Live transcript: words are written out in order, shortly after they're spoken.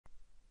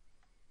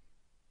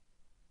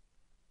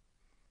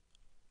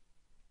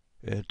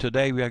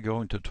Today we are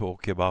going to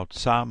talk about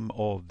some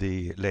of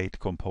the late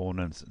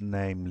components,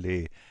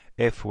 namely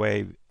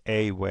F-wave,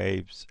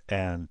 A-waves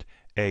and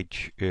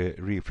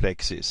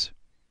H-reflexes.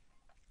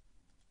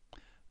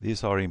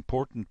 These are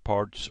important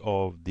parts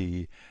of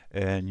the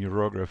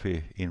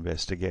neurography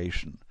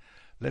investigation.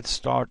 Let's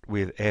start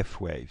with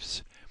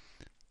F-waves.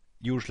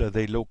 Usually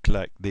they look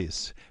like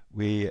this.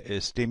 We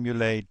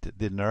stimulate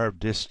the nerve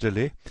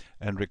distally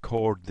and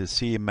record the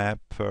C-map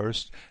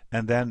first,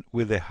 and then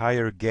with a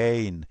higher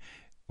gain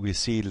we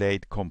see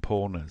late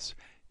components.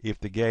 If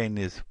the gain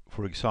is,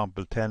 for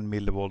example, 10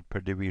 millivolt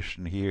per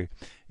division here,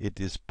 it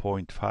is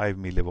 0.5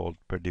 millivolt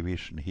per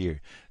division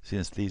here,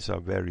 since these are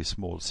very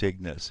small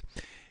signals.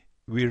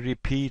 We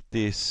repeat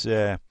this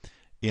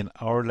in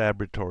our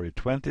laboratory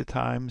 20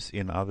 times,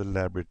 in other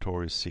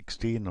laboratories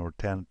 16 or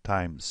 10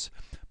 times,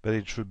 but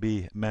it should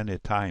be many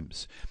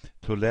times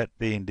to let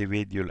the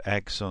individual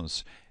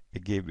axons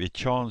give a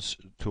chance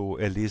to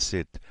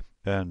elicit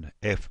an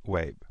F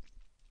wave.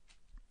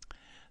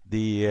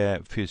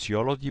 The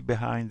physiology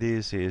behind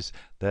this is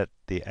that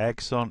the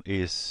axon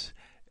is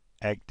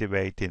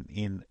activating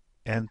in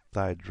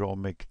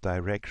antidromic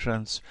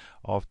directions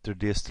after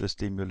distal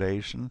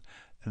stimulation,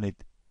 and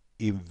it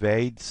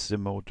invades the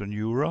motor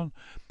neuron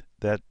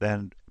that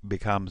then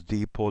becomes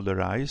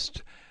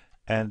depolarized,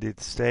 and it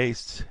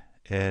stays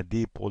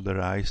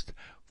depolarized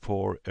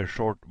for a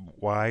short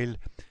while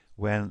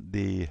when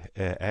the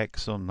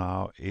axon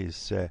now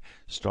is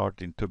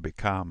starting to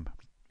become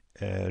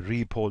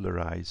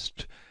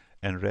repolarized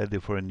and ready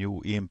for a new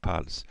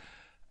impulse.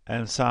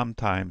 And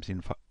sometimes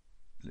in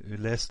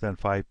less than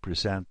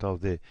 5%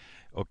 of the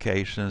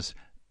occasions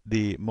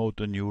the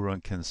motor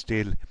neuron can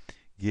still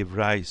give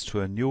rise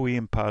to a new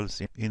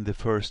impulse in the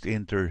first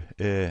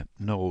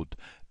internode,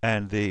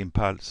 and the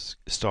impulse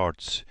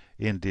starts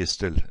in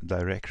distal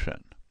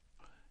direction.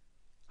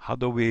 How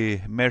do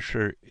we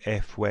measure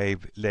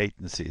F-wave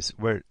latencies?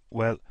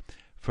 Well,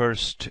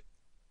 first,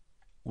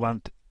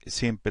 one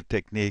simple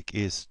technique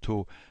is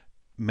to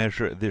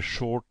measure the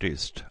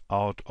shortest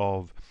out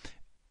of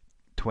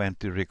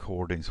 20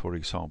 recordings, for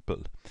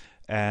example.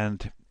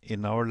 And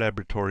in our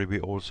laboratory we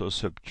also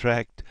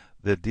subtract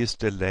the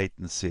distal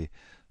latency,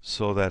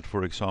 so that,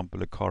 for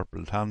example, a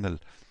carpal tunnel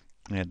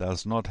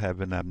does not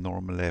have an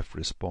abnormal F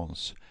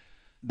response.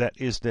 That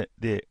is the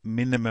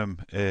minimum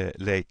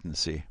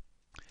latency.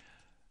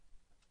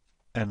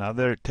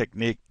 Another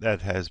technique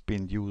that has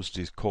been used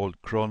is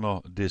called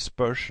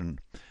chronodispersion,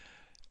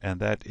 and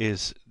that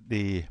is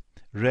the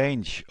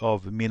range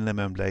of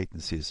minimum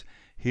latencies.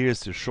 Here's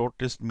the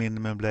shortest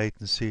minimum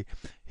latency,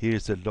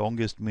 here's the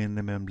longest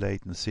minimum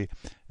latency,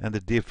 and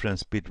the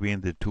difference between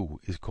the two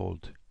is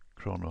called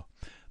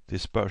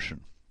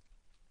chronodispersion.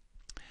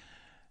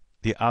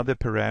 The other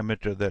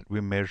parameter that we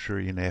measure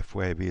in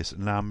F-wave is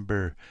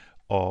number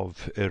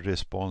of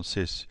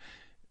responses,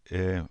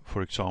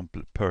 for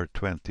example, per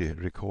 20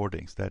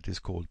 recordings. That is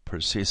called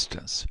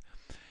persistence.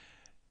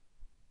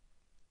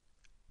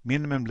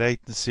 Minimum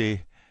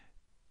latency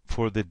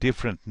for the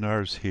different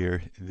nerves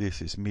here,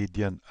 this is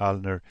median,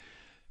 ulnar,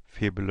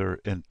 fibular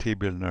and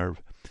tibial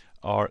nerve,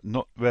 are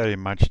not very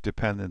much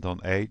dependent on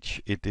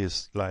age. It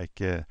is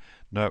like a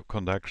nerve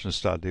conduction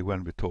study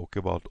when we talk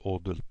about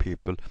older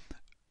people.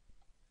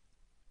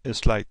 A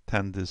slight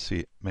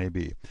tendency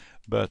maybe,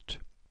 but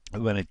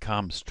when it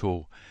comes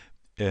to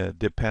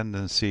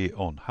dependency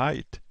on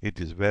height, it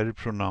is very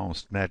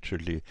pronounced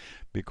naturally,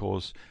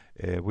 because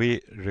we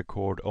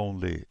record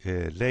only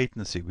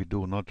latency. We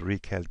do not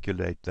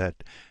recalculate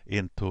that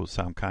into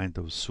some kind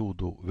of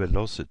pseudo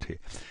velocity.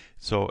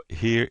 So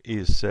here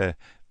is the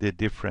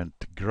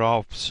different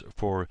graphs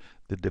for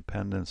the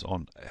dependence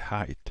on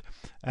height,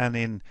 and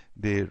in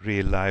the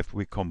real life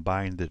we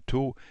combine the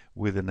two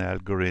with an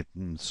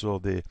algorithm. So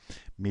the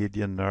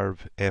median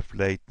nerve F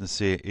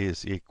latency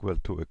is equal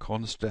to a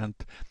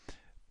constant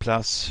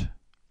plus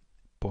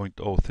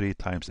 0.03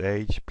 times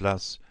age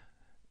plus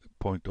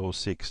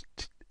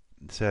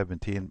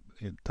 0.0617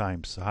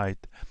 times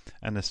height,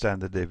 and a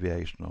standard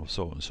deviation of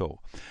so and so.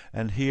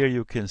 And here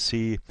you can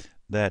see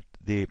that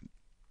the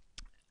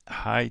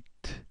height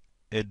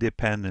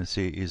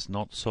dependency is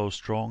not so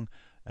strong,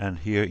 and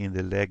here in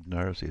the leg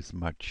nerves it's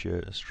much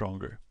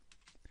stronger.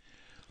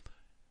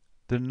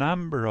 The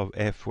number of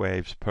F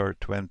waves per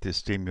 20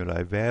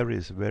 stimuli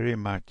varies very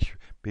much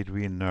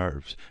between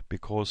nerves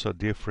because of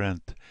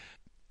different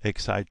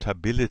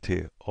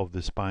excitability of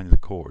the spinal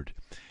cord.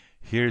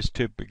 Here is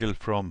typical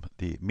from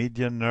the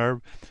median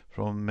nerve,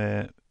 from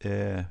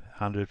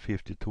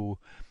 152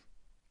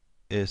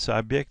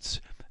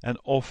 subjects, and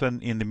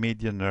often in the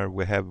median nerve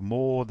we have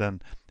more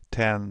than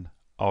 10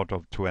 out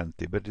of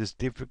 20, but it's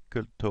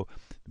difficult to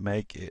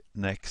make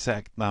an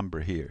exact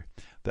number here.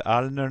 The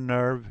ulnar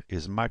nerve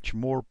is much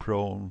more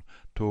prone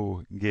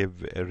to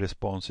give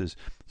responses,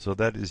 so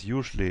that is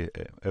usually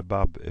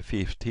above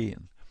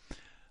 15.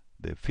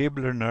 The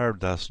fibular nerve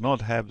does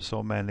not have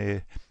so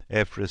many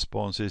F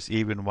responses,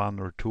 even 1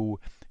 or 2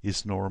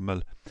 is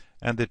normal,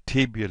 and the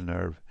tibial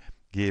nerve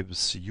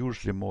gives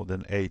usually more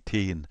than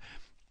 18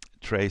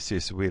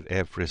 traces with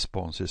F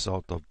responses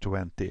out of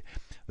 20.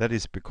 That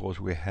is because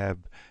we have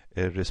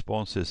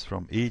responses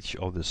from each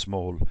of the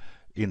small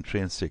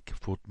intrinsic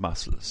foot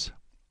muscles.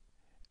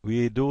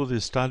 We do the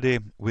study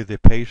with the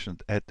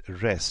patient at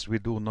rest. We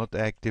do not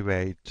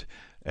activate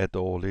at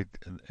all.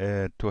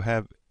 To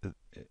have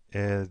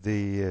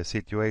the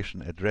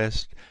situation at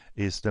rest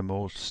is the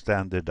most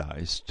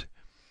standardized.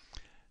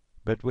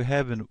 But we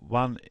have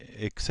one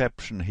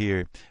exception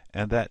here,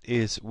 and that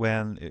is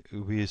when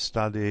we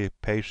study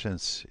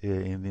patients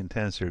in the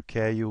intensive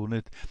care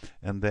unit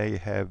and they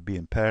have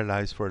been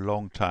paralyzed for a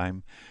long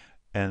time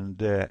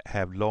and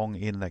have long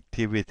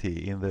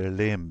inactivity in their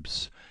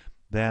limbs.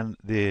 Then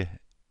the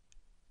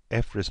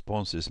F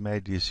responses may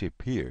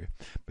disappear,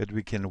 but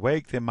we can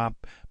wake them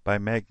up by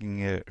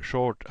making a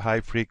short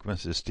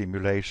high-frequency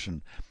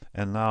stimulation,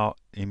 and now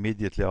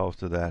immediately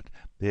after that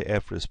the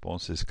F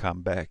responses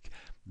come back.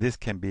 This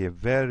can be a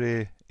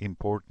very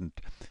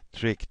important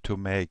trick to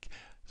make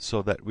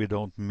so that we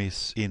don't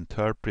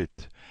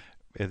misinterpret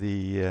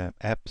the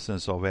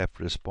absence of F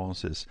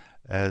responses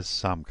as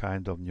some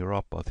kind of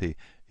neuropathy.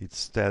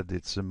 Instead,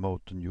 it's a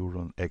motor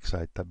neuron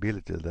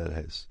excitability that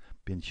has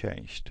been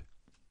changed.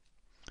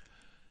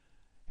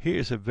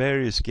 Here's a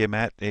very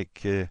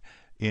schematic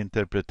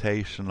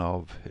interpretation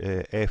of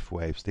F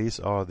waves. These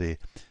are the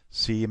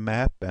C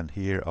map, and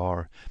here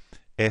are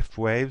F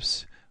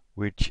waves,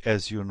 which,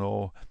 as you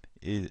know,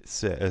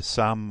 is a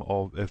sum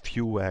of a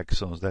few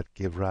axons that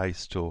give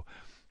rise to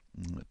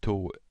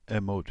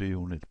a motor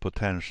unit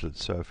potential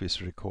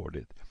surface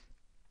recorded.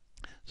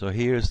 So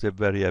here's the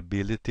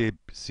variability,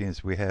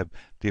 since we have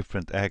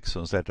different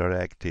axons that are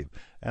active,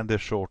 and the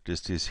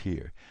shortest is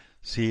here.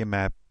 C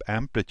map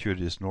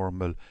amplitude is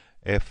normal,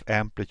 F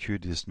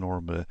amplitude is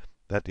normal.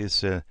 That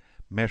is a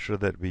measure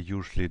that we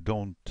usually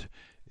don't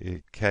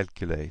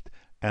calculate,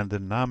 and the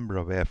number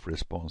of F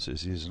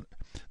responses is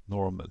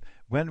normal.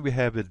 When we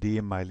have a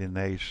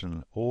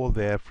demyelination, all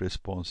the F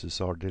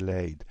responses are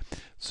delayed.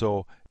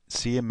 So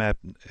C map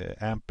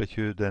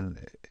amplitude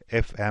and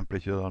F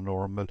amplitude are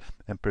normal,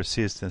 and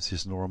persistence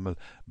is normal,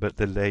 but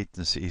the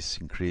latency is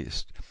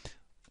increased.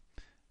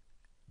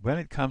 When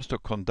it comes to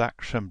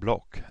conduction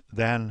block,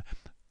 then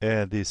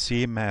the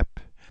C map,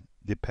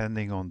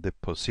 depending on the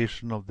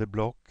position of the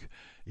block,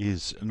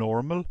 is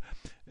normal,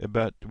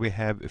 but we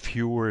have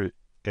fewer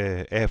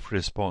F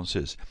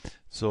responses.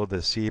 So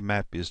the C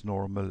map is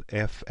normal,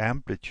 F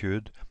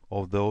amplitude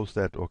of those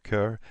that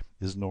occur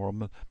is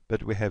normal,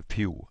 but we have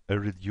few, a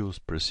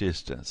reduced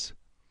persistence.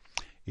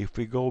 If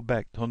we go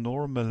back to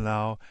normal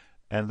now,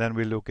 and then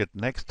we look at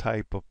next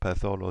type of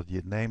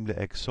pathology, namely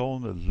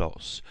axonal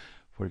loss,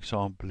 for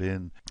example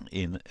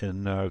in a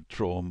nerve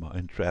trauma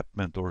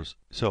entrapment or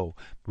so,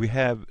 we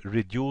have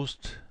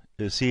reduced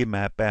C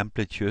map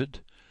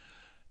amplitude,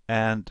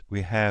 and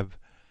we have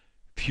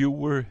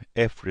fewer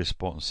F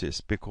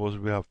responses because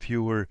we have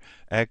fewer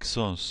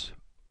axons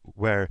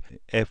where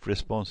F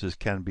responses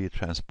can be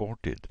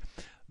transported.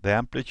 The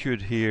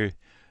amplitude here,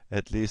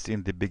 at least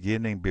in the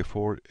beginning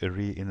before a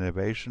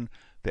re-innervation,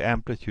 the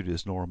amplitude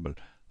is normal.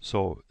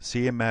 So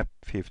C map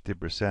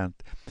 50%,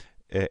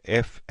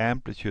 F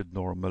amplitude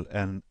normal,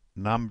 and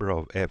number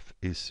of F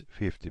is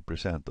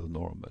 50% of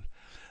normal.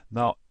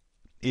 Now,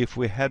 if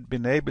we had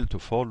been able to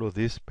follow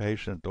this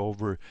patient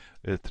over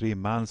 3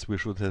 months, we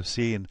should have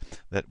seen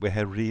that we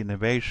have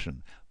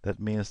re-innervation. That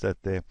means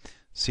that the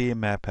C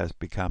map has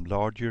become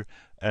larger,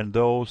 and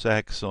those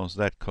axons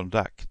that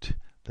conduct,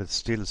 that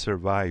still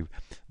survive,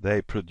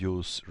 they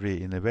produce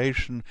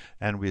re-innervation,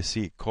 and we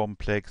see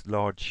complex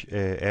large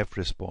F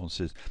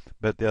responses,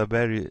 but they are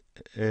very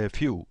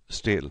few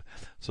still.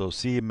 So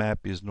C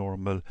map is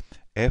normal,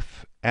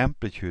 F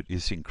amplitude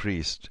is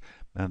increased,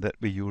 and that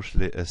we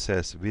usually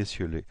assess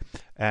visually,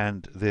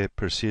 and the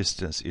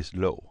persistence is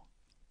low.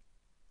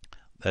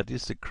 That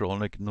is the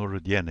chronic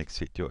neurogenic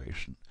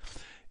situation.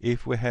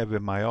 If we have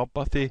a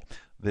myopathy,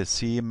 the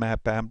C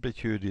map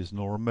amplitude is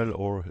normal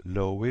or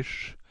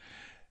lowish,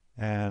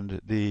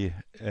 and the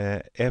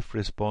F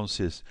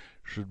responses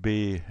should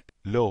be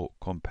low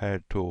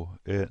compared to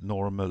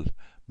normal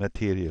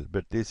material,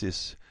 but this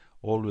is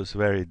always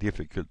very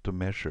difficult to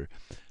measure.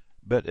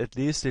 But at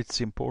least it's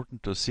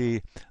important to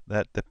see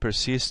that the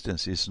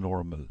persistence is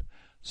normal.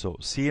 So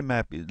C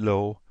map is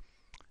low,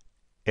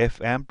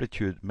 F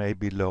amplitude may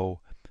be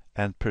low,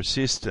 and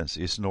persistence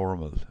is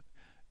normal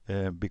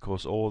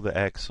because all the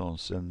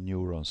axons and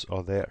neurons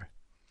are there.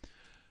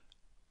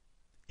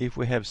 If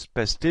we have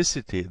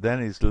spasticity,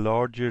 then it's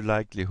larger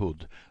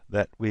likelihood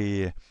that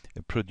we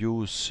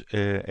produce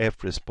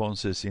F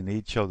responses in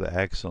each of the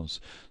axons.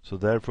 So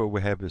therefore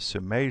we have a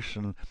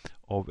summation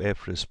of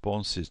F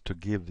responses to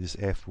give this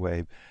F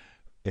wave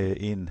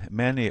in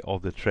many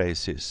of the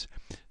traces.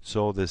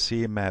 So the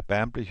C map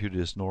amplitude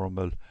is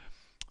normal,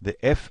 the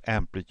F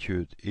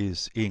amplitude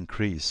is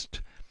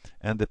increased,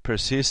 and the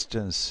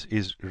persistence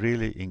is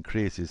really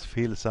increased. It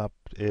fills up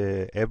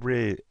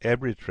every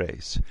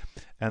trace,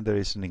 and there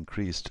is an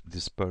increased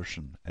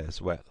dispersion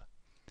as well.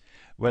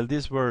 Well,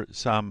 these were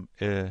some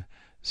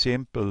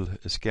simple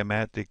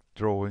schematic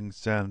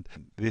drawings, and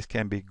this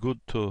can be good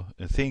to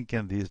think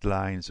in these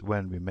lines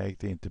when we make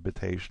the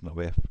interpretation of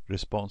F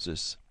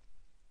responses.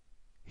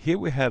 Here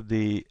we have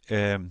the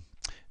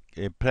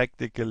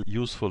practical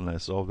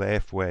usefulness of the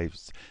F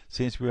waves.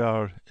 Since we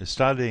are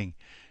studying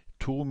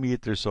 2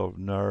 meters of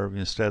nerve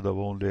instead of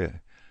only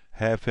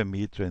half a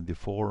meter in the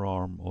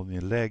forearm or the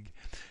leg,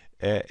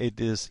 it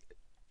is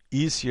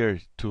easier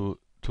to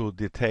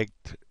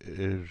detect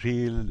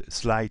real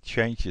slight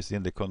changes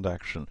in the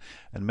conduction,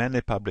 and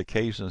many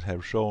publications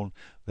have shown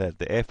that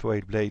the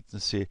F-wave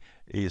latency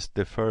is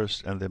the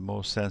first and the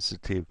most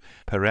sensitive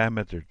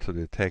parameter to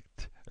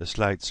detect a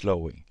slight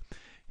slowing.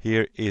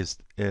 Here is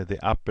the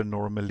upper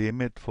normal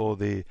limit for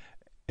the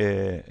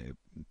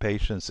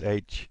patient's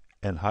age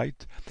and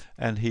height,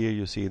 and here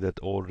you see that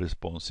all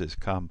responses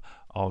come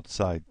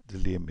outside the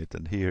limit,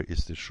 and here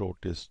is the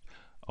shortest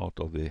out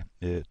of the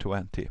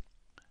 20.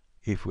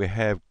 If we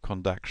have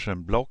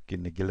conduction block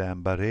in the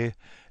Guillain-Barré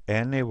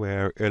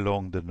anywhere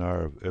along the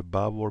nerve,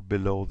 above or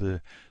below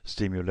the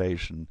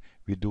stimulation,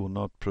 we do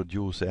not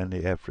produce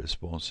any F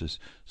responses,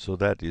 so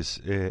that is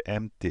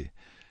empty.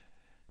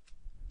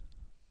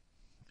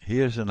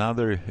 Here's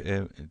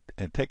another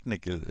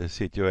technical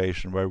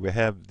situation where we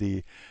have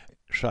the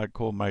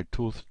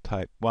Charcot-Marie-Tooth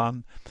type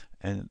 1,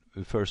 and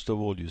first of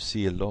all you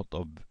see a lot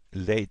of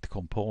late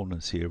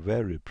components here,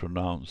 very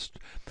pronounced.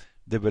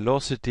 The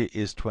velocity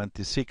is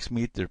 26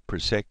 meters per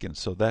second,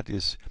 so that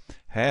is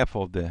half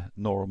of the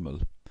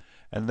normal.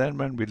 And then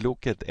when we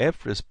look at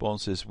F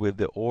responses with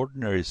the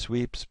ordinary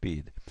sweep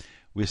speed,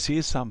 we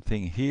see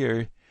something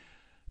here,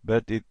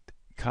 but it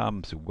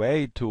comes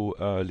way too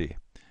early.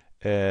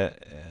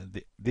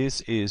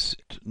 This is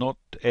not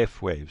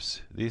F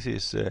waves. This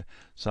is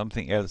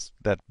something else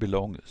that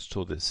belongs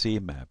to the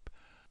CMAP.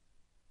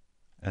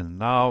 And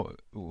now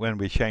when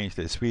we change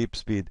the sweep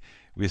speed,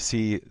 we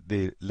see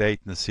the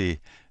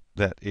latency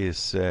that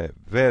is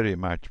very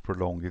much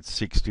prolonged. It's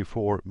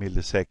 64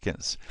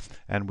 milliseconds,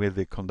 and with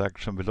the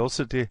conduction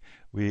velocity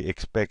we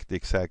expect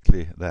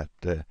exactly that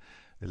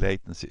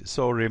latency.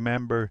 So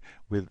remember,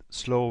 with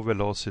slow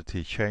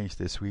velocity, change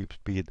the sweep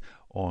speed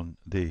on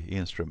the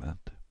instrument.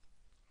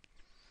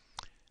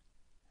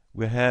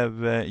 We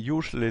have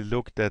usually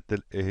looked at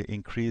the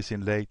increase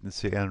in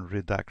latency and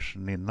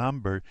reduction in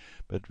number,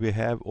 but we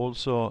have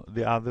also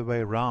the other way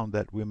around,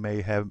 that we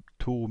may have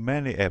too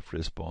many F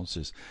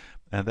responses,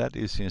 and that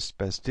is in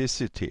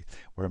spasticity,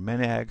 where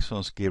many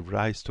axons give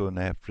rise to an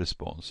F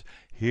response.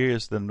 Here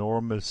is the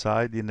normal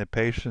side in a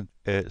patient,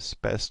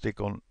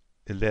 spastic on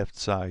the left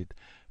side,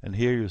 and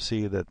here you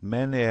see that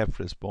many F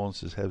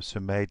responses have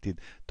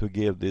summated to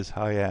give this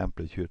high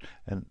amplitude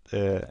and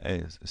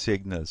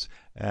signals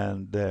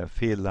and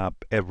fill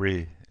up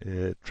every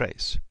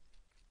trace.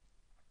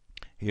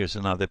 Here's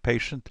another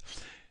patient.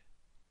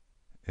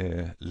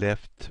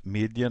 Left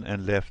median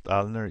and left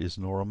ulnar is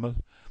normal,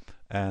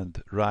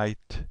 and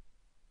right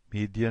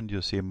median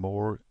you see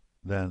more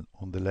than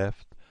on the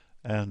left,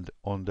 and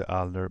on the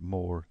ulnar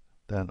more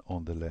than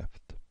on the left.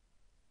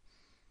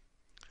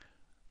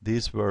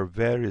 These were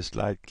very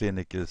slight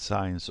clinical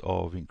signs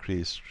of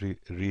increased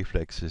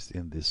reflexes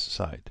in this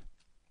side.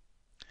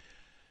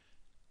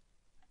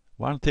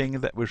 One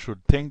thing that we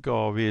should think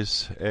of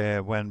is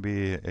when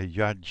we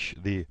judge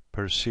the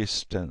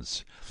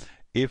persistence.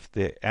 If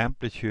the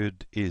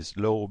amplitude is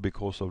low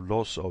because of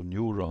loss of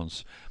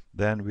neurons,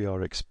 then we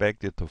are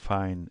expected to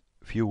find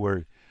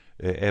fewer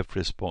F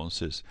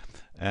responses.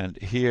 And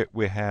here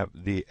we have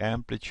the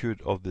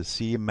amplitude of the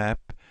CMAP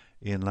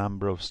in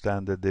number of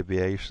standard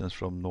deviations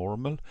from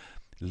normal.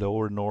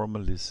 Lower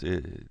normal is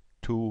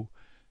 2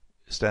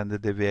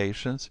 standard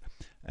deviations,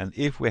 and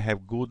if we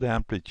have good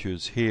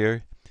amplitudes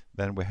here,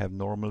 then we have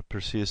normal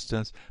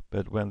persistence,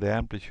 but when the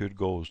amplitude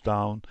goes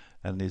down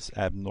and is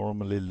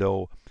abnormally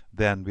low,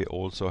 then we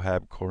also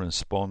have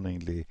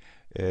correspondingly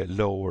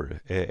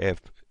lower F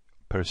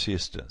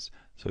persistence.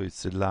 So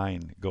it's a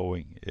line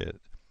going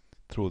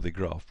through the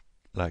graph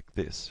like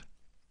this.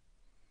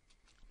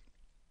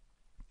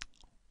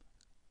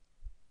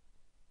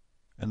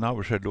 And now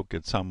we shall look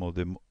at some of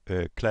the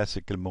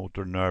classical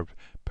motor nerve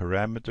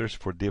parameters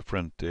for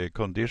different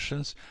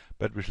conditions,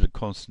 but we shall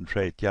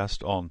concentrate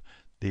just on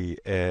the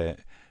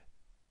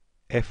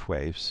F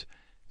waves.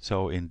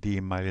 So in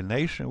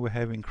demyelination we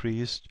have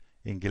increased,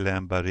 in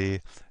Guillain-Barré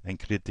and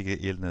critical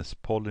illness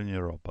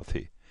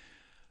polyneuropathy.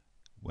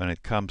 When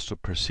it comes to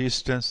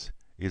persistence,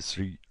 it's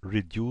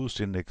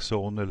reduced in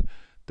axonal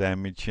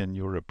damage in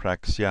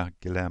neuropraxia,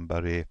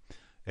 Guillain-Barré,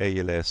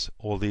 ALS,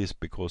 all these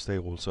because they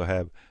also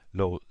have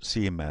low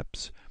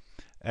CMAPs.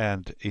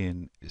 And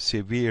in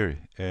severe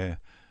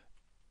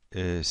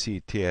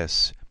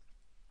CTS,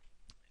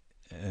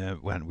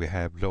 when we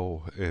have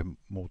low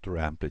motor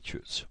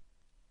amplitudes.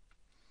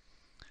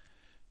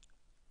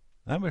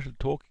 Now we shall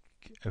talk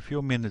a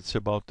few minutes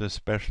about the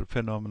special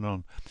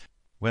phenomenon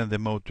when the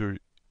motor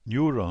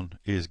neuron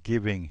is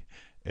giving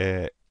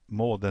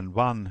more than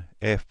one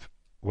F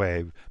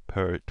wave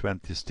per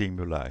 20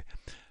 stimuli,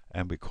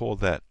 and we call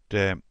that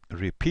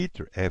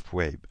repeater F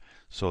wave.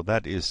 So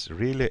that is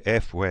really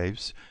F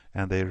waves,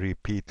 and they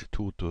repeat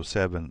 2 to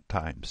 7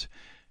 times.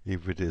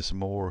 If it is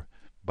more,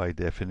 by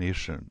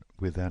definition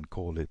we then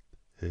call it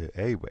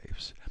A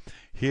waves.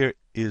 Here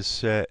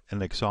is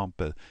an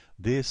example.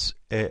 This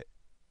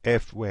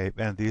F wave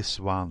and this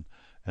one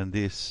and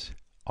this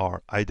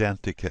are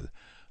identical,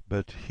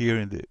 but here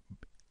in the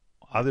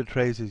other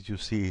traces you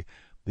see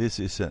this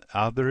is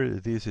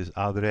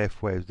other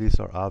F waves, these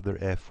are other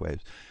F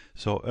waves.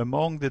 So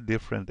among the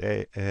different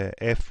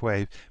F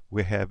waves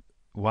we have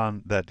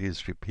one that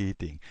is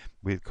repeating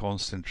with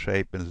constant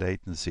shape and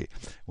latency.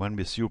 When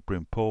we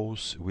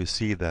superimpose, we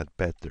see that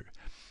better.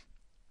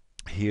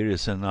 Here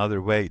is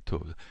another way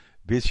to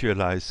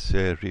visualize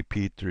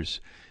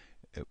repeaters.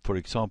 For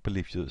example,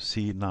 if you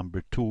see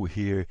number 2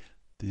 here,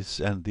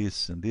 this and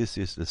this and this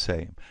is the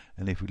same.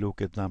 And if we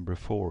look at number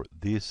 4,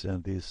 this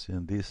and this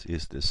and this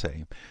is the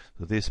same.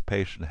 So this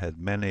patient had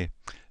many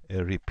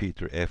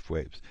repeater F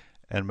waves.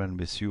 And when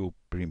we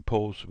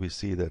superimpose, we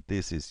see that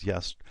this is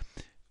just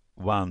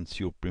one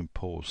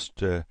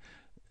superimposed.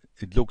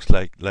 It looks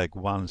like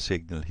one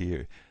signal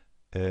here,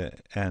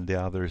 and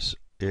the others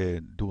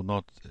do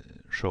not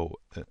show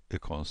a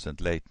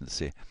constant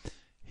latency.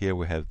 Here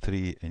we have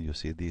 3, and you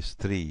see these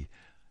 3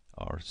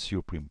 are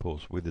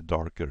superimposed with a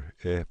darker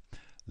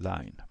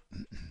line.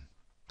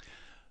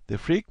 The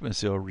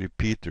frequency of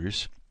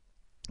repeaters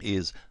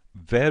is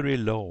very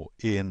low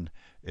in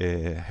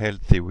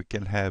healthy. We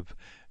can have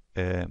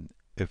a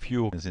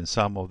few in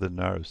some of the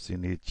nerves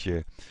in each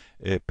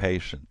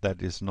patient.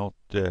 That is not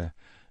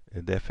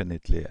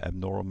definitely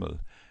abnormal.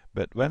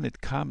 But when it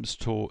comes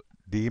to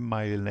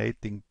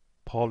demyelinating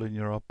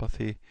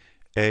polyneuropathy,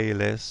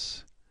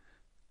 ALS,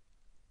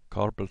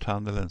 carpal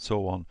tunnel and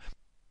so on,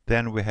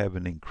 then we have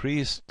an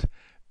increased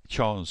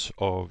chance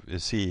of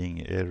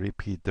seeing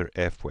repeater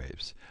F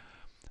waves.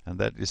 And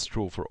that is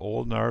true for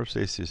all nerves.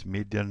 This is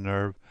median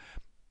nerve.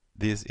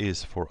 This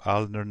is for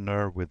ulnar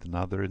nerve with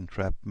another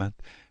entrapment,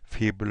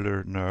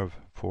 fibular nerve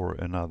for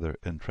another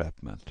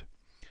entrapment.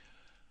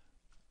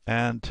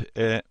 And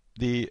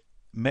the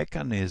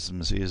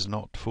mechanisms is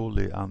not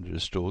fully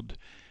understood.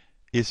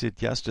 Is it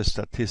just a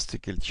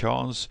statistical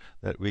chance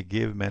that we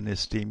give many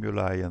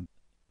stimuli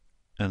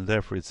and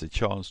therefore it's a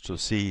chance to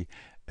see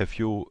a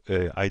few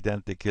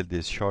identical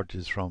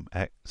discharges from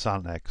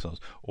sun axons,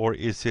 or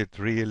is it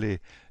really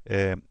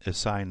a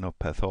sign of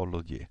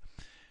pathology?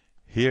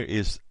 Here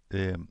is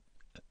an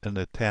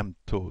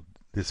attempt to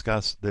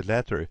discuss the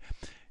latter.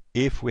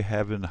 If we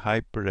have an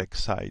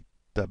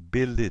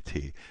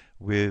hyperexcitability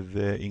with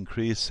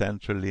increased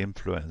central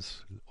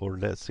influence or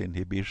less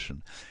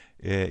inhibition,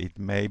 it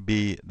may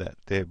be that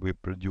we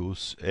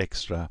produce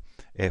extra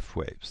F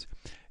waves.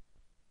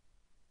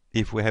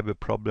 If we have a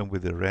problem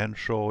with the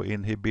Renshaw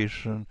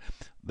inhibition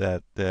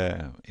that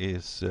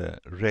is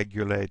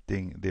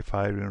regulating the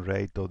firing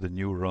rate of the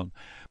neuron,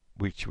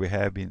 which we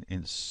have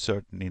in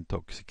certain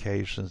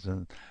intoxications,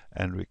 and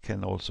we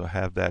can also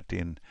have that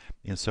in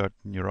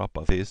certain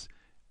neuropathies,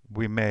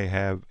 we may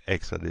have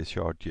extra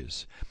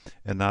discharges.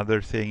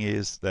 Another thing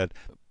is that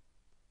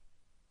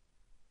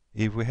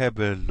if we have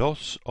a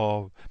loss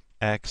of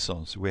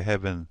axons, we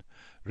have a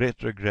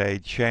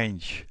retrograde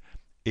change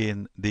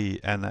in the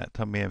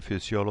anatomy and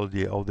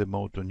physiology of the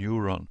motor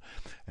neuron,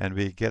 and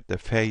we get a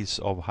phase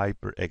of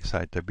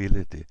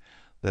hyperexcitability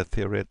that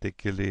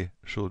theoretically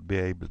should be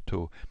able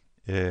to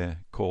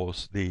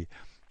cause the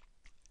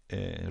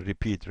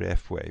repeater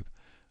F wave.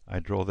 I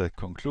draw that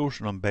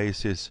conclusion on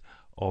basis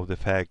of the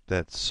fact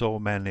that so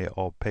many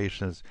of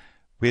patients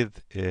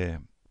with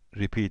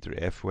repeater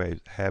F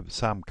waves have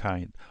some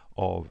kind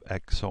of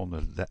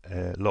axonal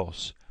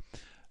loss.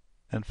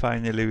 And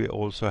finally, we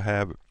also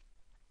have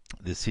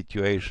the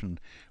situation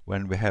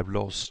when we have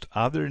lost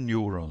other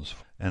neurons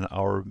and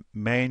our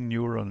main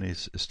neuron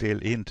is still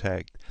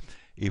intact.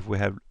 If we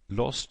have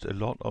lost a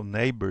lot of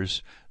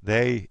neighbors,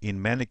 they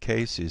in many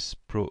cases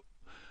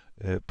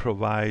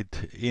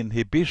provide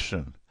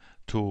inhibition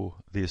to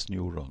this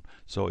neuron.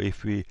 So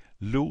if we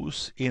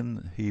lose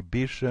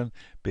inhibition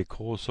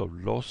because of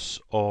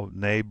loss of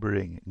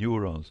neighboring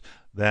neurons,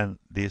 then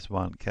this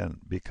one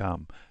can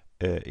become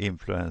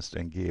influenced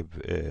and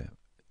give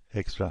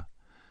extra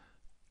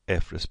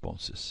F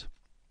responses.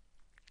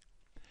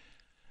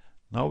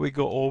 Now we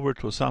go over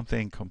to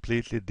something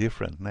completely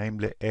different,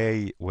 namely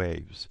A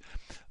waves,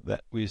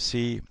 that we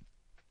see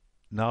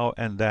now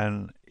and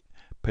then,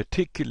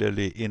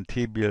 particularly in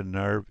tibial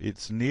nerve.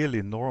 It's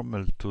nearly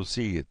normal to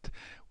see it.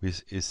 We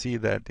see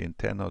that in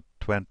 10 or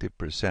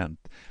 20%,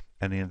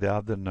 and in the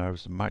other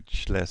nerves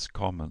much less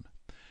common.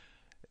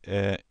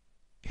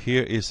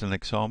 Here is an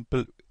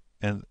example,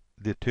 and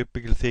the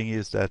typical thing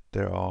is that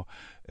there are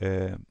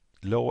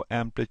low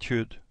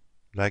amplitude,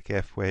 like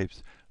F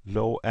waves,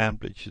 low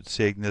amplitude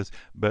signals,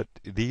 but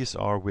these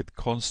are with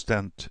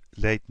constant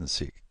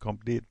latency,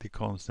 completely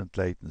constant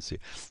latency,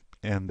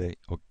 and they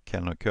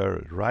can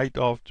occur right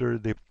after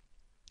the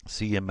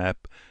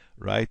CMAP,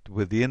 right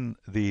within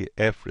the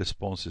F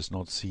response is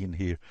not seen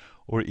here,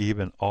 or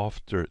even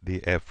after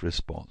the F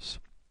response.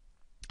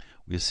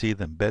 We see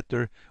them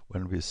better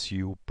when we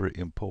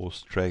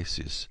superimpose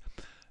traces,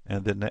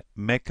 and the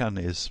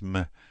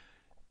mechanism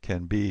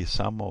can be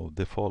some of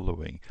the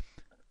following.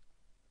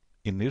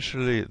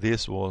 Initially,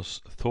 this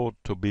was thought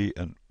to be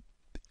an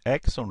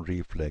axon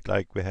reflex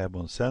like we have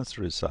on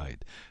sensory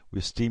side.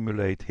 We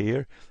stimulate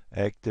here,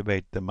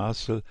 activate the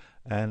muscle,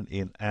 and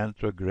in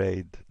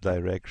anterograde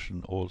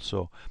direction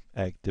also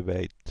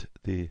activate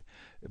the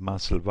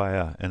muscle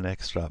via an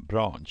extra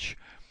branch.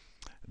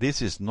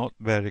 This is not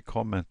very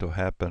common to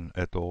happen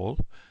at all.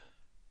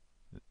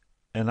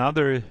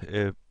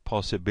 Another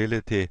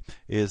possibility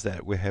is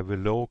that we have a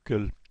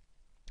local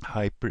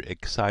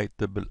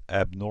hyperexcitable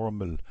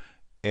abnormal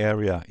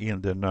area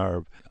in the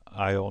nerve,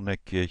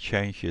 ionic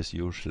changes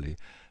usually,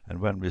 and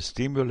when we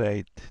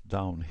stimulate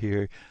down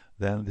here,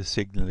 then the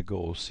signal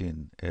goes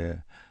in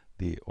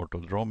the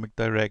orthodromic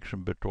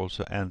direction but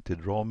also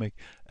antidromic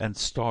and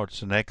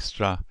starts an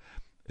extra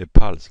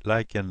pulse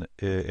like an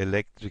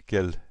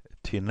electrical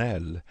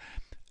tinel,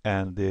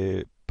 and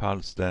the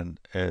pulse then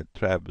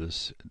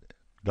travels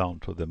down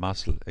to the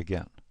muscle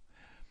again.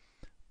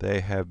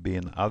 There have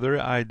been other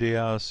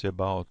ideas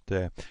about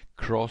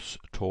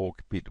crosstalk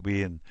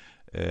between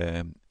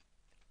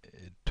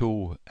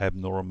two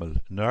abnormal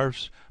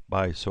nerves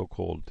by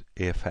so-called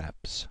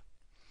EFAPs.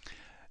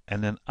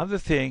 And another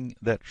thing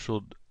that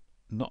should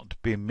not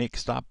be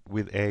mixed up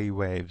with A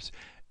waves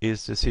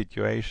is the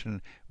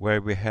situation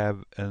where we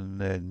have a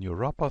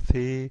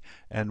neuropathy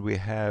and we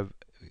have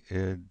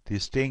a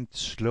distinct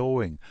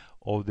slowing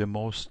of the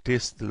most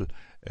distal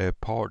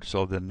parts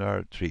of the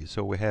nerve tree.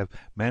 So we have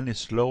many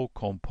slow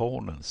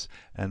components,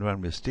 and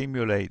when we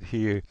stimulate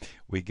here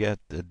we get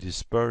a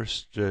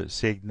dispersed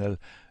signal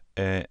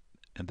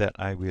that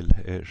I will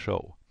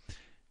show.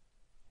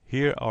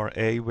 Here are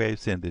A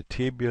waves in the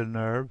tibial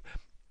nerve,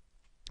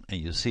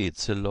 and you see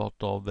it's a lot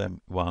of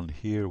them, one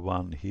here,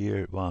 one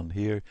here, one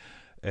here.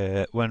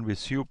 When we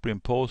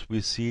superimpose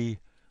we see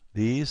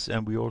these,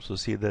 and we also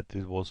see that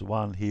it was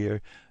one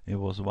here, it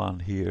was one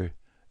here,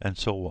 and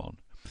so on.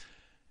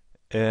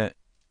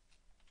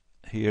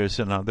 Here's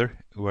another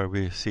where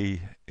we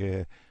see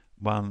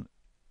one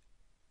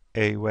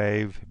A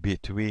wave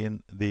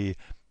between the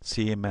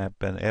CMAP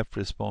and F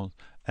response,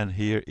 and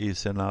here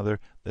is another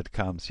that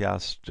comes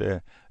just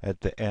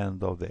at the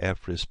end of the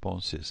F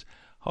responses.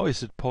 How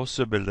is it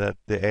possible that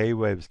the A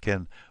waves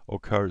can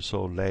occur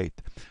so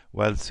late?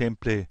 Well,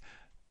 simply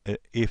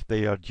if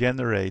they are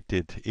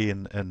generated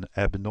in an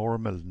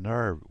abnormal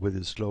nerve with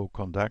a slow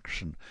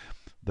conduction,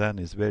 then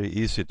it's very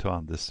easy to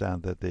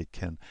understand that they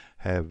can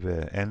have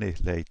any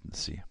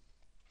latency.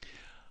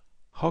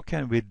 How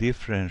can we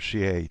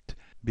differentiate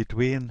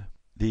between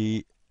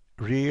the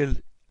real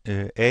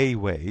A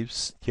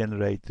waves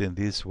generated in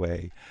this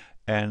way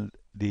and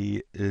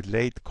the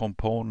late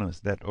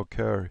components that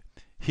occur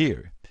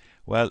here?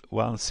 Well,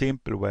 one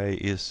simple way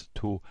is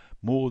to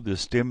move the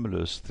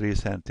stimulus 3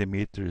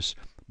 centimeters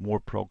more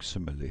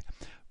proximally.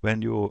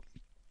 When you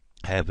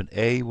have an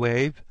A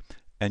wave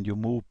and you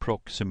move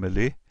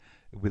proximally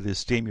with the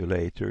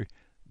stimulator,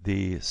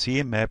 the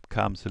CMAP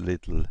comes a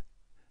little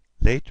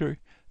later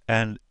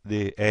and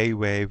the A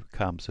wave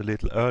comes a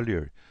little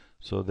earlier,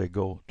 so they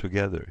go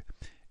together.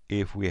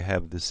 If we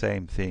have the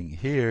same thing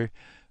here,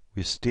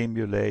 we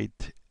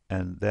stimulate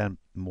and then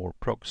more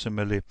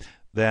proximally,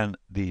 then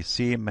the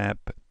CMAP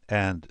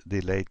and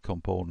the late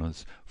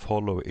components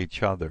follow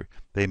each other.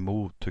 They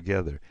move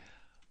together.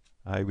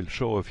 I will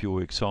show a few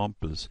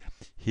examples.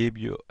 Here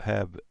you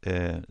have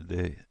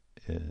the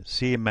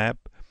CMAP,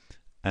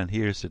 and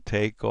here's the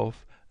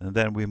takeoff, and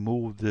then we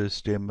move the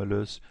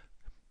stimulus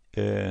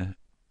 20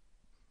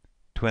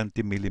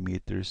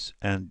 millimeters,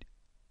 and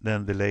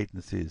then the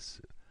latency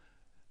is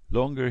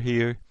longer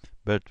here,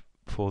 but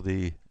for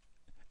the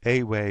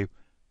A wave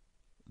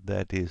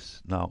that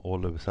is now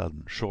all of a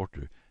sudden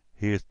shorter.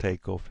 Here's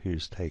takeoff,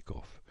 here's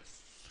takeoff.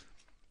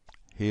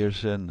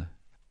 Here's an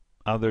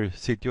other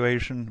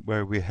situation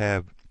where we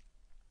have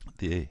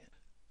the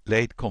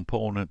late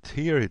component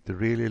here. It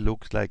really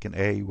looks like an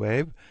A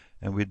wave,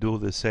 and we do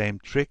the same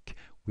trick.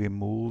 We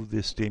move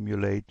the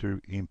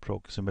stimulator in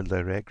proximal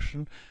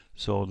direction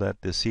so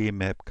that the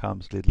CMAP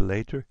comes a little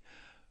later.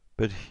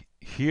 But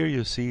here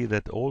you see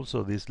that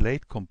also this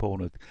late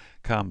component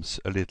comes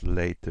a little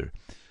later.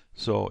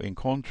 So in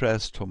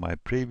contrast to my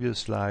previous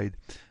slide,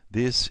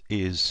 this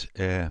is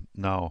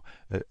now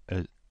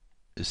a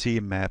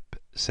CMAP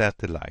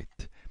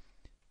satellite.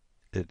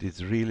 It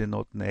is really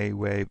not an A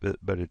wave,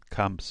 but it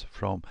comes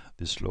from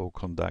the slow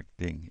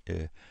conducting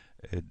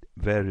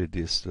very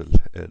distal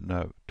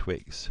nerve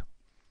twigs.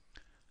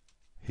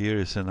 Here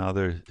is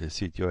another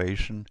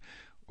situation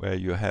where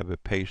you have a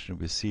patient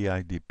with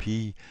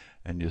CIDP,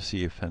 and you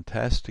see a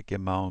fantastic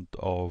amount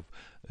of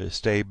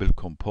stable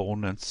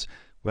components.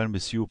 When we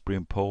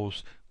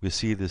superimpose, we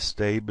see the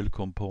stable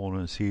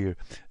components here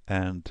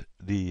and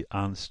the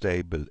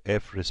unstable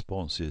F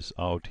responses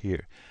out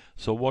here.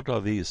 So what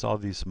are these? Are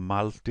these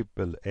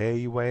multiple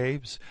A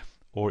waves,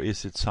 or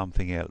is it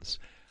something else?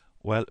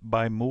 Well,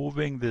 by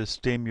moving the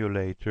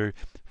stimulator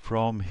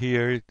from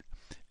here,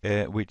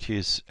 which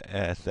is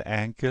at the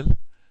ankle,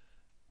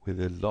 with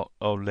a lot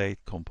of late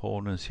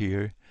components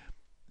here,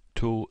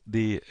 to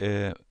the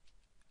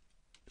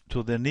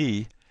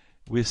knee,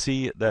 we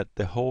see that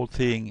the whole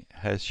thing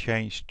has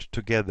changed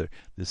together.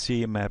 The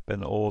CMAP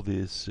and all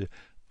these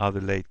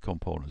other late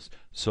components.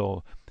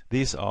 So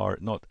these are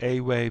not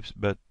A waves,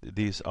 but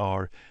these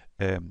are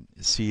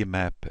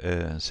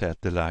CMAP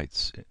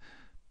satellites.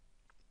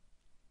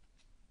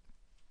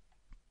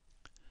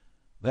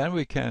 Then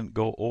we can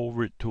go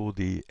over to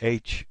the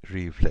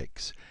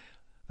H-Reflex.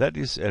 That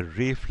is a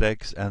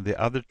reflex, and the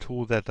other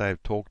two that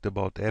I've talked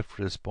about, F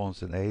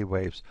response and A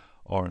waves,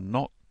 are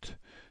not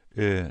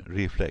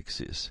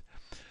reflexes.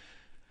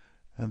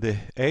 And the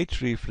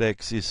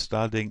H-Reflex is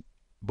studying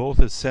both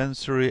the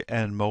sensory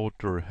and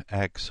motor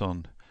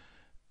axon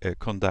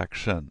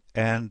conduction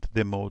and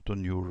the motor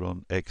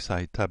neuron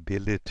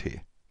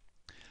excitability.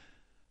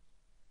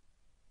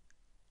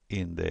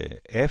 In the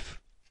F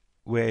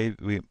wave,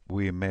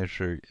 we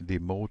measure the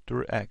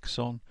motor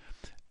axon,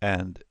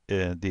 and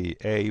the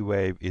A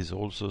wave is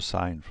also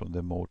signed from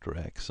the motor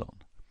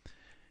axon.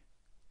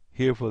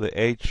 Here for the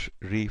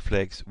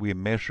H-Reflex, we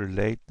measure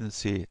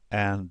latency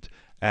and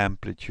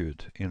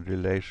amplitude in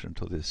relation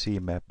to the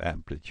CMAP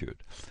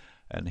amplitude.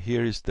 And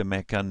here is the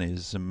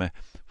mechanism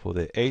for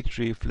the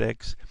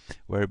H-Reflex,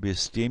 where we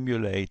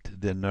stimulate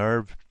the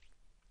nerve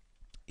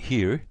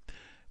here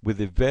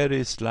with a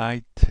very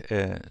slight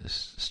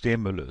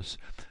stimulus,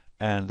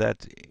 and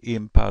that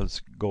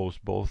impulse goes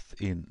both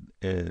in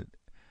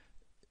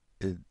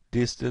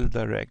distal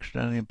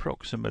direction and in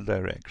proximal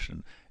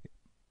direction.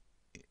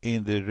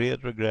 In the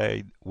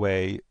retrograde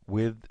way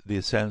with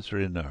the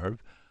sensory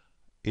nerve,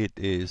 it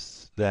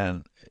is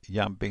then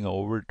jumping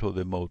over to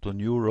the motor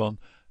neuron,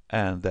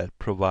 and that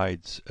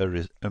provides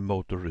a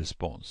motor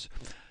response.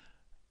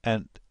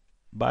 And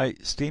by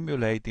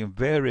stimulating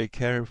very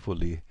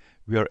carefully,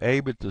 we are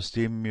able to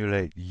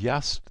stimulate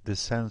just the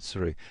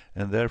sensory,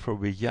 and therefore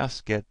we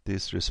just get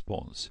this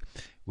response.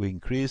 We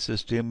increase the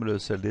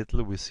stimulus a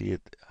little, we see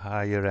it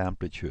higher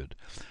amplitude.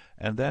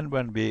 And then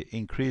when we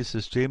increase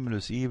the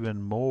stimulus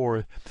even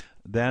more,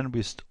 then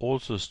we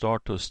also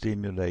start to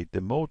stimulate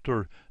the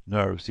motor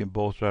nerves in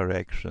both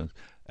directions.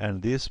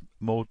 And this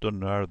motor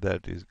nerve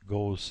that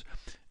goes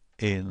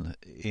in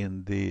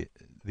the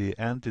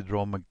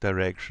antidromic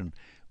direction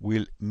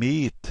will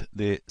meet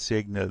the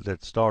signal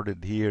that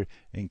started here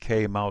and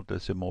came out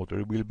as a motor.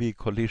 It will be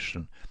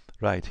collision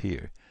right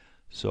here.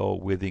 So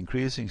with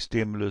increasing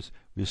stimulus,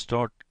 we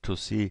start to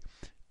see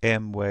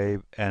M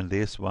wave, and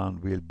this one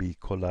will be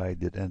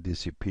collided and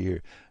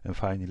disappear, and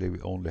finally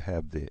we only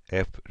have the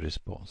F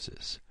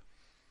responses.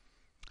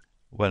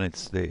 When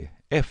it's the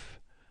F,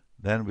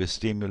 then we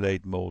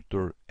stimulate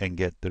motor and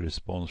get the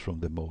response from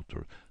the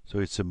motor. So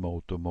it's a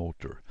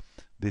motor-motor.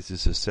 This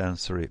is a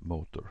sensory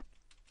motor.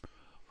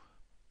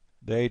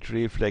 The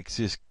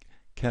H-reflexes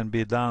can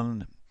be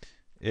done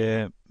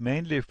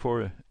mainly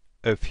for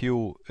a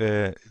few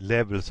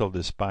levels of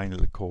the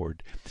spinal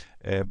cord,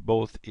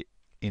 both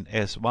in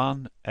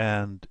S1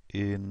 and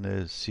in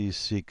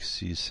C6,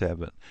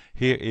 C7.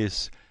 Here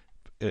is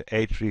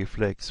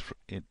H-reflex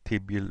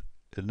tibial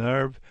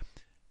nerve.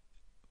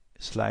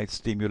 Slight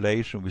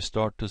stimulation, we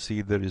start to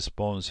see the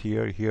response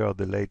here. Here are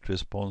the late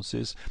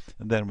responses,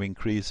 and then we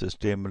increase the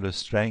stimulus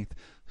strength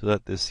so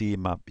that the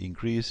CMAP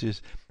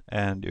increases,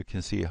 and you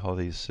can see how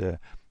this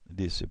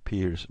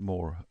disappears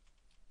more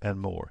and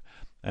more.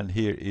 And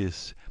here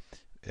is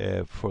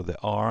for the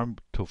arm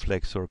to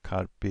flexor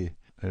carpi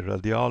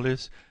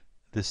radialis,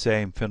 the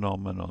same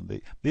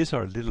phenomenon. These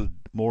are a little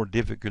more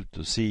difficult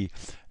to see,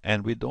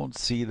 and we don't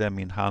see them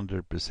in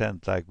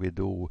 100% like we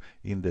do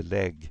in the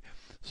leg.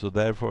 So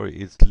therefore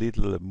it's a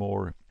little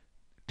more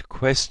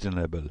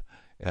questionable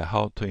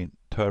how to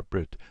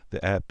interpret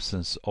the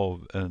absence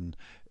of an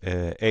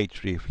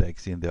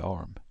H-reflex in the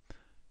arm.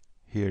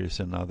 Here is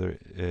another,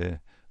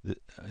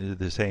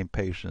 the same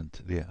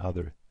patient, the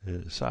other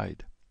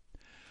side.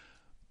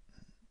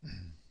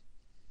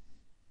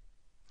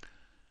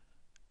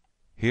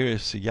 Here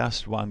is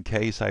just one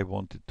case I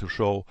wanted to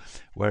show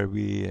where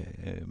we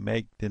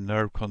make the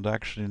nerve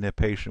conduction in a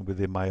patient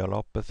with a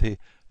myelopathy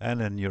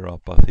and a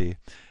neuropathy.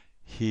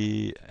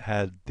 He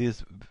had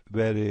this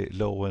very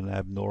low and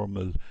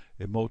abnormal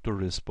motor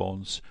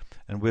response,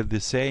 and with the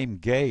same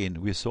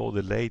gain we saw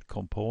the late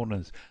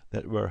components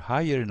that were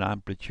higher in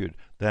amplitude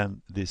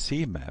than the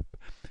CMAP,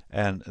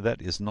 and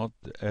that is not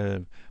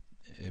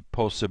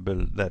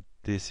possible that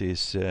this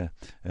is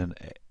an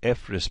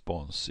F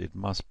response. It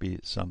must be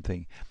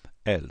something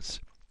else.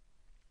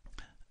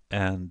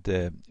 And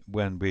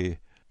when we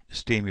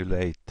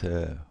stimulate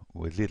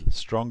with little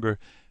stronger,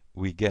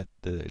 we get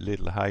the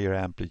little higher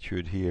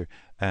amplitude here,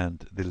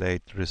 and the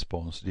late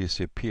response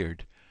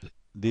disappeared.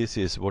 This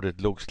is what it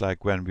looks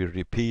like when we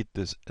repeat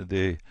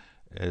the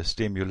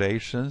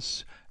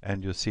stimulations,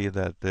 and you see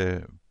that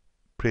the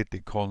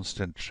pretty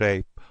constant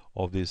shape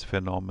of this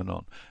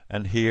phenomenon.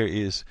 And here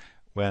is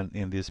when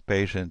in this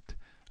patient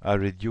I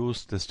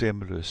reduced the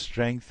stimulus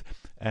strength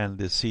and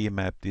the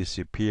CMAP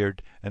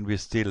disappeared, and we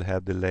still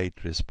have the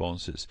late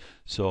responses.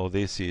 So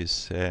this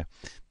is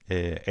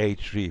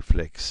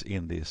H-reflex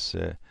in this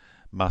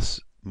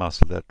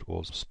muscle that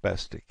was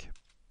spastic.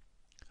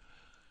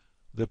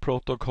 The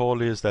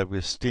protocol is that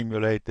we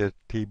stimulate the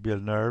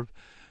tibial nerve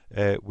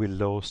with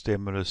low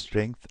stimulus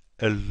strength,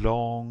 a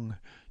long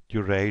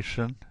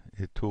duration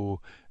to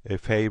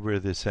favor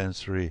the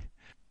sensory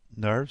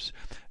nerves,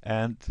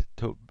 and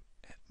to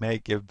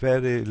make a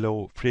very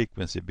low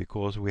frequency,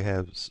 because we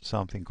have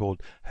something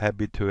called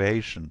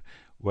habituation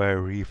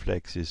where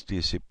reflexes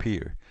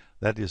disappear.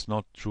 That is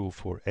not true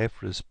for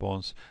F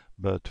response,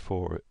 but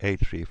for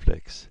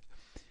H-reflex.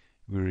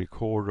 We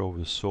record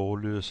over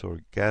solus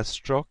or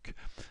gastroc,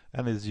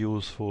 and is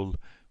useful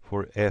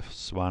for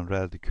F1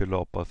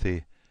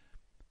 radiculopathy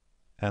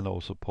and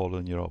also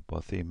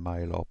polyneuropathy,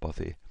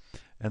 myelopathy.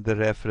 And the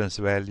reference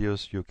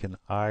values, you can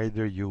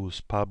either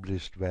use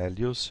published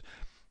values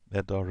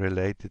that are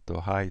related to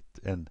height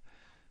and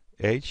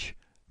age,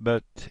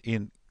 but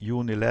in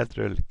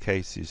unilateral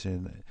cases,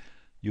 in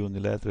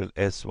unilateral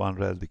S1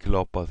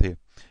 radiculopathy,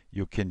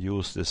 you can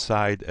use the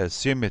side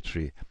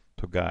asymmetry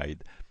to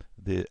guide.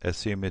 The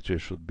asymmetry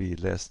should be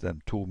less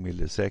than 2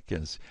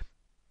 milliseconds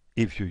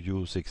if you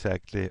use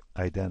exactly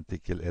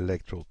identical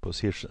electrode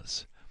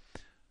positions.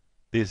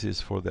 This is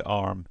for the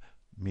arm,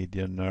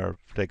 median nerve,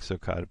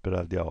 flexocarpi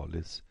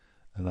radialis,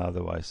 and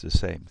otherwise the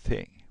same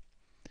thing.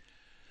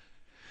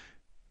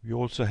 We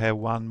also have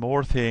one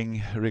more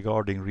thing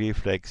regarding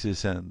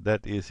reflexes, and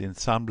that is in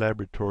some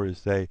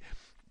laboratories they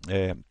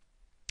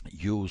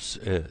use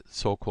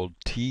so-called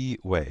T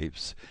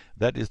waves.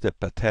 That is the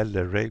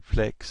patellar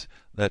reflex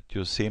that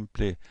you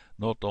simply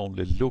not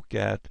only look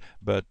at,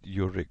 but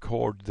you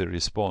record the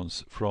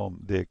response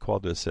from the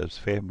quadriceps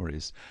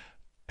femoris.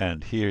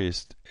 And here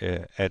is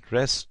at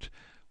rest,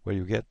 where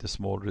you get the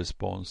small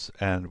response,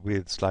 and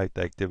with slight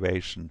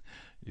activation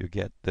you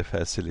get the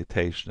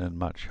facilitation and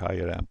much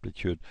higher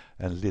amplitude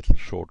and little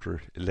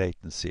shorter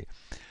latency.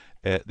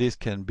 This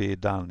can be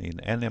done in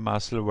any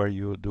muscle where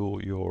you do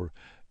your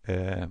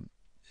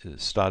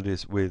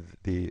studies with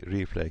the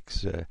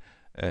reflex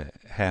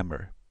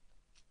hammer.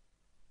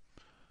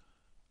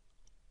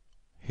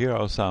 Here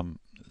are some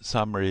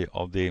summary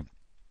of the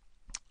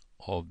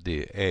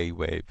A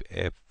wave,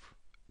 F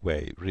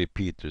wave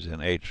repeaters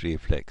and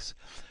H-reflex.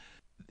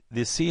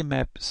 The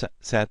CMAP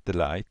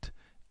satellite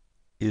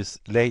is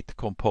late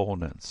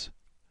components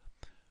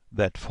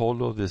that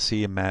follow the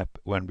CMAP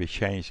when we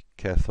change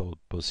cathode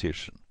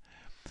position.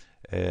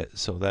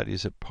 So that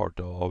is a part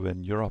of a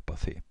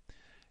neuropathy.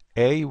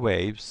 A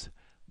waves,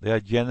 they are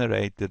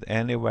generated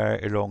anywhere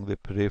along the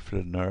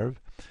peripheral nerve,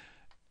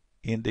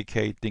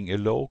 indicating a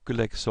local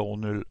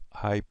axonal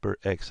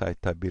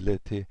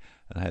hyperexcitability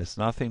and has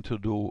nothing to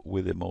do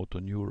with the motor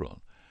neuron.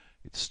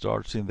 It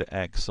starts in the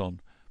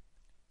axon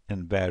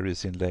and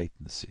varies in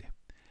latency.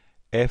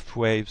 F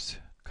waves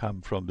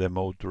come from the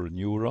motor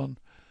neuron.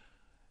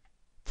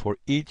 For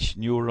each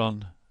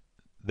neuron,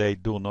 they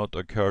do not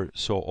occur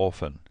so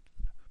often,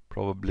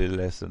 probably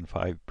less than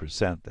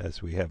 5%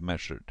 as we have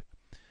measured.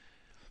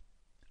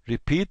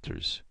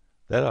 Repeaters,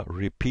 that are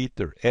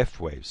repeater F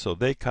waves, so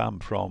they come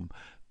from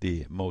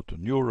the motor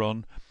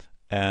neuron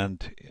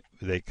and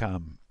they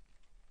come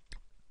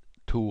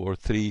 2 or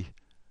 3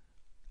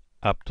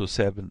 up to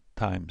 7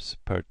 times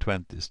per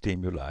 20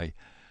 stimuli.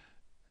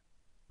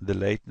 The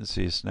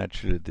latency is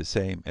naturally the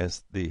same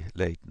as the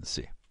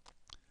latency.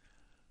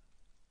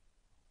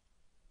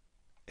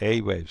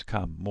 A waves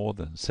come more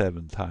than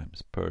 7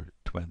 times per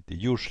 20,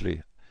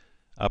 usually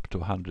up to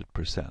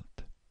 100%.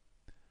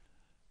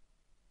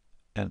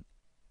 And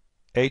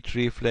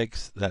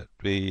H-reflex that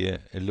we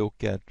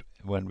look at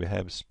when we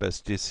have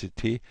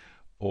spasticity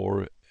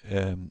or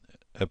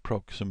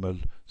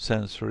approximal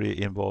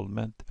sensory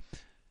involvement,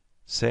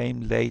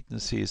 same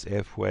latency as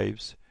F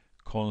waves,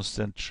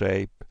 constant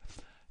shape,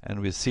 and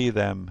we see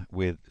them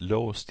with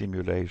low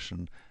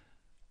stimulation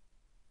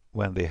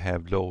when they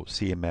have low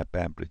CMAP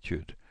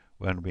amplitude.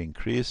 When we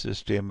increase the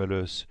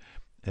stimulus,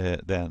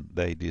 then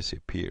they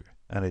disappear,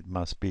 and it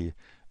must be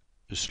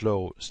a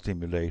slow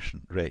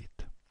stimulation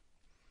rate.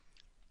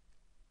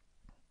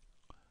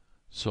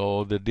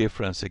 So the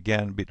difference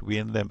again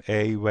between them,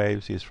 A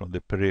waves is from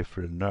the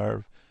peripheral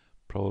nerve,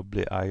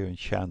 probably ion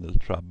channel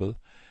trouble.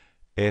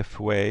 F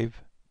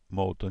wave,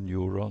 motor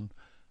neuron,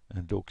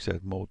 and looks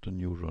at motor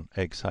neuron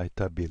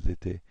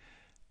excitability.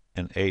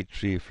 And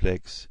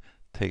H-reflex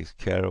takes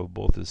care of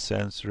both the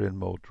sensory and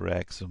motor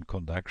axon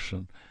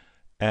conduction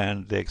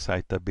and the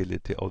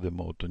excitability of the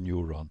motor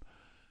neuron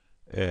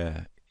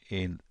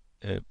in,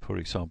 for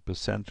example,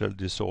 central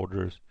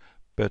disorders,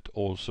 but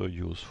also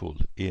useful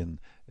in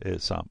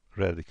some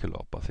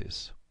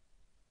radiculopathies.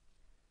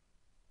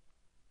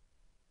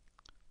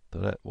 So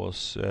that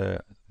was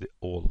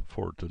all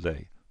for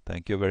today.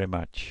 Thank you very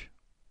much.